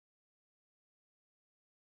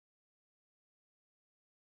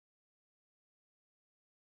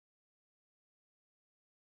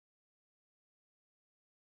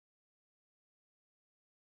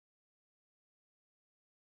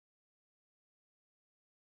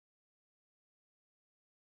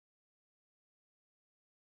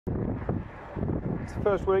It's the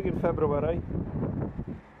first week in February.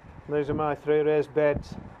 These are my 3 raised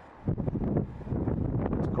beds.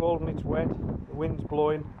 It's cold and it's wet, the wind's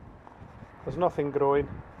blowing, there's nothing growing,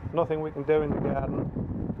 nothing we can do in the garden.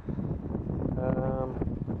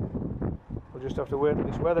 We'll just have to wait till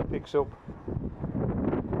this weather picks up.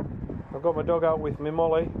 I've got my dog out with me,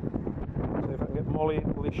 Molly. See if I can get Molly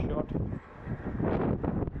into this shot.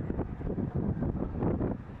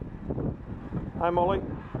 Hi Molly,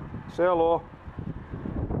 say hello.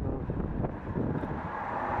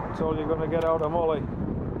 That's all you're going to get out of Molly.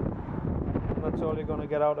 And that's all you're going to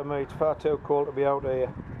get out of me. It's far too cold to be out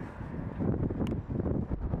here.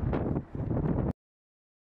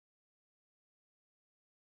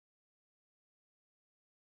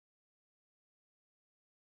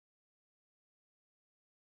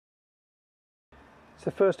 It's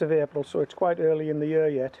the 1st of April, so it's quite early in the year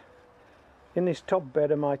yet. In this top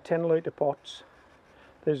bed are my 10-litre pots.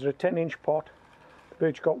 There's a 10-inch pot. They've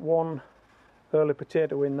each got one early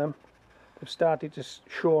potato in them. They've started to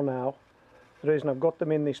show now. The reason I've got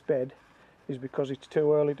them in this bed is because it's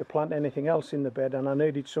too early to plant anything else in the bed, and I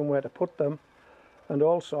needed somewhere to put them. And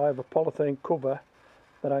also I have a polythene cover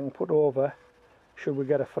that I can put over should we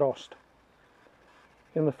get a frost.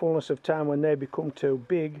 In the fullness of time, when they become too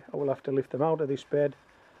big, I will have to lift them out of this bed.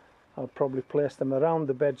 I'll probably place them around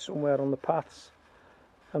the bed somewhere on the paths,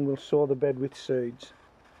 and we'll sow the bed with seeds.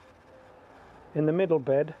 In the middle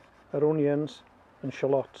bed are onions and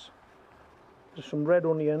shallots. There's some red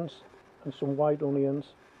onions and some white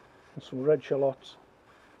onions and some red shallots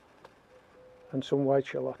and some white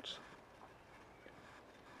shallots.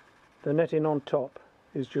 The netting on top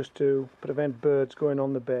is just to prevent birds going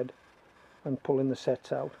on the bed and pulling the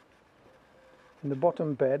sets out. In the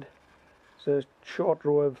bottom bed there's a short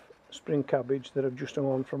row of spring cabbage that have just hung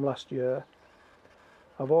on from last year.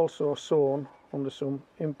 I've also sown under some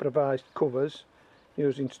improvised covers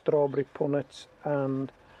using strawberry punnets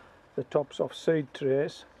and the tops off seed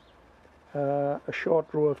trays, a short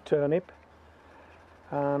row of turnip,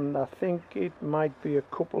 and I think it might be a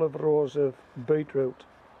couple of rows of beetroot,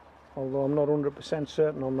 although I'm not 100%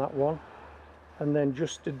 certain on that one. And then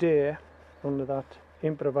just today, under that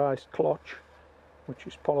improvised clutch, which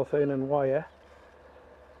is polythene and wire,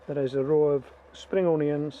 there is a row of spring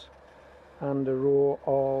onions and a row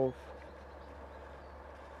of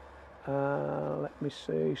let me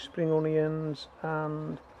see, spring onions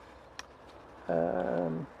and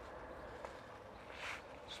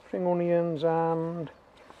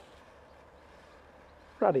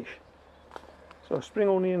radish. So spring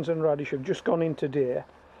onions and radish have just gone in today.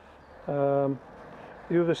 The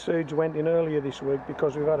other seeds went in earlier this week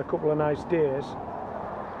because we've had a couple of nice days,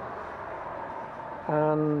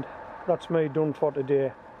 and that's me done for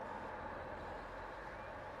today.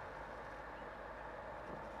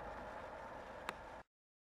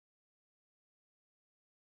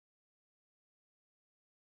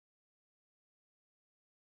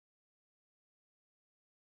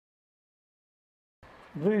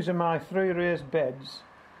 These are my 3 raised beds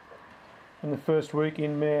in the first week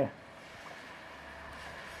in May.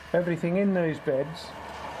 Everything in these beds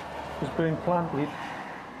has been planted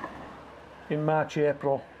in March,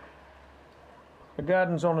 April. The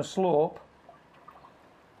garden's on a slope,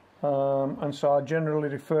 and so I generally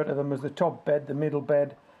refer to them as the top bed, the middle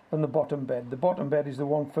bed and the bottom bed. The bottom bed is the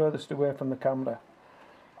one furthest away from the camera.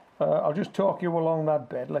 I'll just talk you along that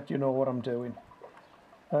bed, let you know what I'm doing.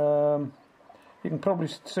 You can probably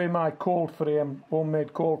see my cold frame,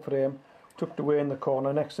 homemade cold frame, tucked away in the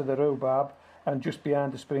corner next to the rhubarb and just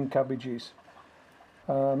behind the spring cabbages.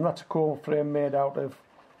 That's a cold frame made out of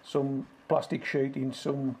some plastic sheeting,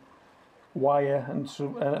 some wire and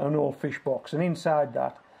an old fish box, and inside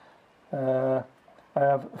that I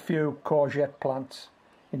have a few courgette plants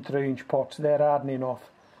in 3-inch pots. They're hardening off,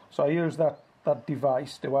 so I use that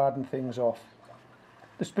device to harden things off.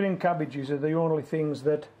 The spring cabbages are the only things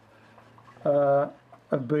that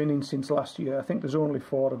have been in since last year. I think there's only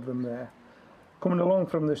 4 of them there. Coming along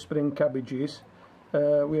from the spring cabbages,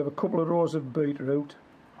 we have a couple of rows of beetroot,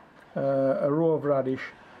 a row of radish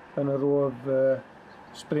and a row of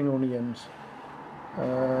spring onions.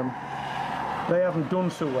 They haven't done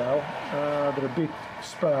so well. They're a bit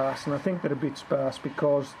sparse, and I think they're a bit sparse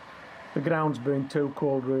because the ground's been too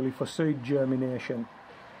cold really for seed germination.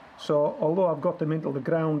 So although I've got them into the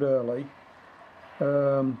ground early,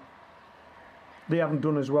 they haven't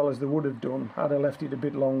done as well as they would have done had I left it a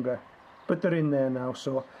bit longer. But they're in there now,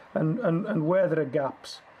 so and where there are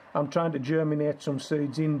gaps, I'm trying to germinate some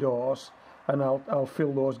seeds indoors, and I'll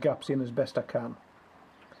fill those gaps in as best I can.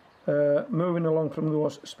 Moving along from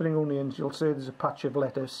those spring onions, you'll see there's a patch of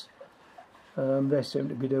lettuce. They seem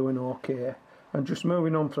to be doing okay. And just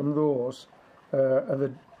moving on from those are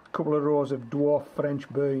the couple of rows of dwarf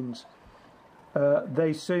French beans.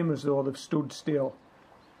 They seem as though they've stood still.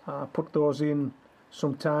 I put those in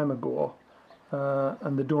some time ago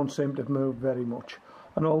and they don't seem to have moved very much.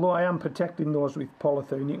 And although I am protecting those with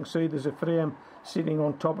polythene, you can see there's a frame sitting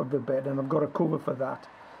on top of the bed and I've got a cover for that.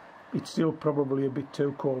 It's still probably a bit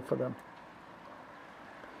too cold for them.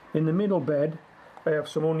 In the middle bed I have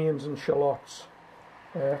some onions and shallots.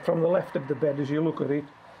 From the left of the bed, as you look at it,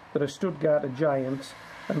 there are Stuttgarter Giants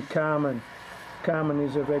and Carmen. Carmen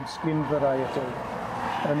is a red skin variety.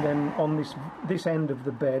 And then on this end of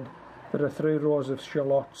the bed there are 3 rows of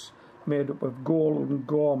shallots made up of Golden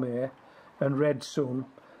Gourmet and Red Sun,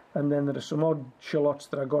 and then there are some odd shallots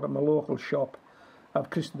that I got at my local shop. I've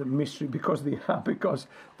christened them Mystery because they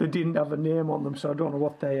didn't have a name on them, so I don't know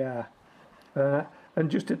what they are. And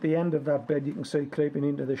just at the end of that bed you can see creeping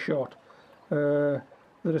into the shot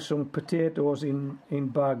there are some potatoes in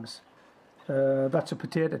bags. That's a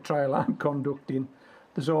potato trial I'm conducting.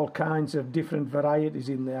 There's all kinds of different varieties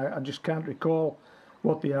in there. I just can't recall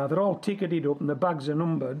what they are. They're all ticketed up and the bags are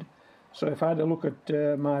numbered. So if I had a look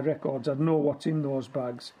at my records, I'd know what's in those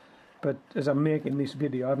bags. But as I'm making this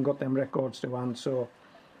video, I haven't got them records to hand, so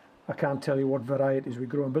I can't tell you what varieties we're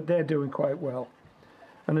growing. But they're doing quite well.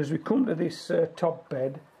 And as we come to this top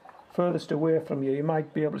bed, furthest away from you, you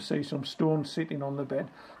might be able to see some stones sitting on the bed,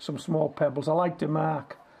 some small pebbles. I like to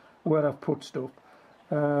mark where I've put stuff.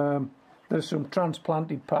 There's some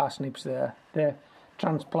transplanted parsnips there. They're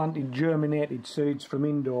transplanted germinated seeds from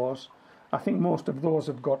indoors. I think most of those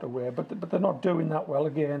have got away, but they're not doing that well.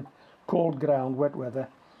 Again, cold ground, wet weather.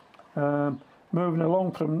 Moving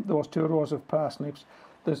along from those 2 rows of parsnips,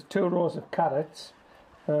 there's 2 rows of carrots.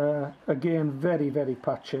 Again, very, very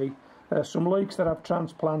patchy. Some leeks that I've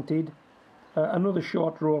transplanted. Another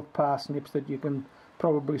short row of parsnips that you can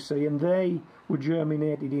probably see, and they were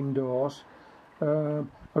germinated indoors. A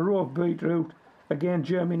row of beetroot, again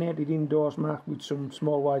germinated indoors, marked with some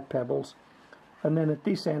small white pebbles. And then at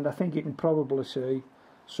this end I think you can probably see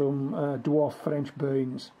some dwarf French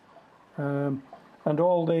beans. And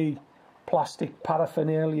all the plastic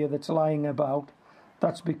paraphernalia that's lying about,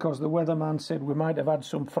 that's because the weatherman said we might have had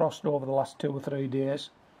some frost over the last 2 or 3 days,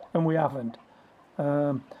 and we haven't.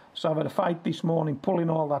 So I've had a fight this morning pulling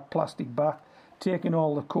all that plastic back, taking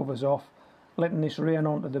all the covers off, letting this rain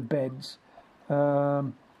onto the beds.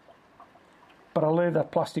 But I'll leave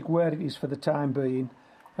that plastic where it is for the time being,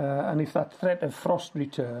 and if that threat of frost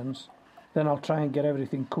returns, then I'll try and get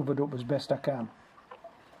everything covered up as best I can.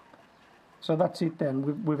 So that's it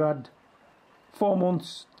then. We've had 4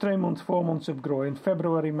 months, 4 months of growing,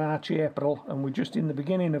 February, March, April, and we're just in the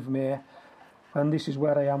beginning of May, and this is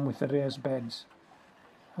where I am with the raised beds.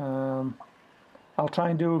 I'll try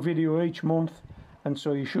and do a video each month, and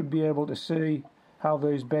so you should be able to see how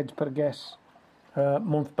these beds progress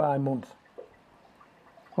month by month.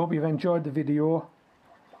 Hope you've enjoyed the video.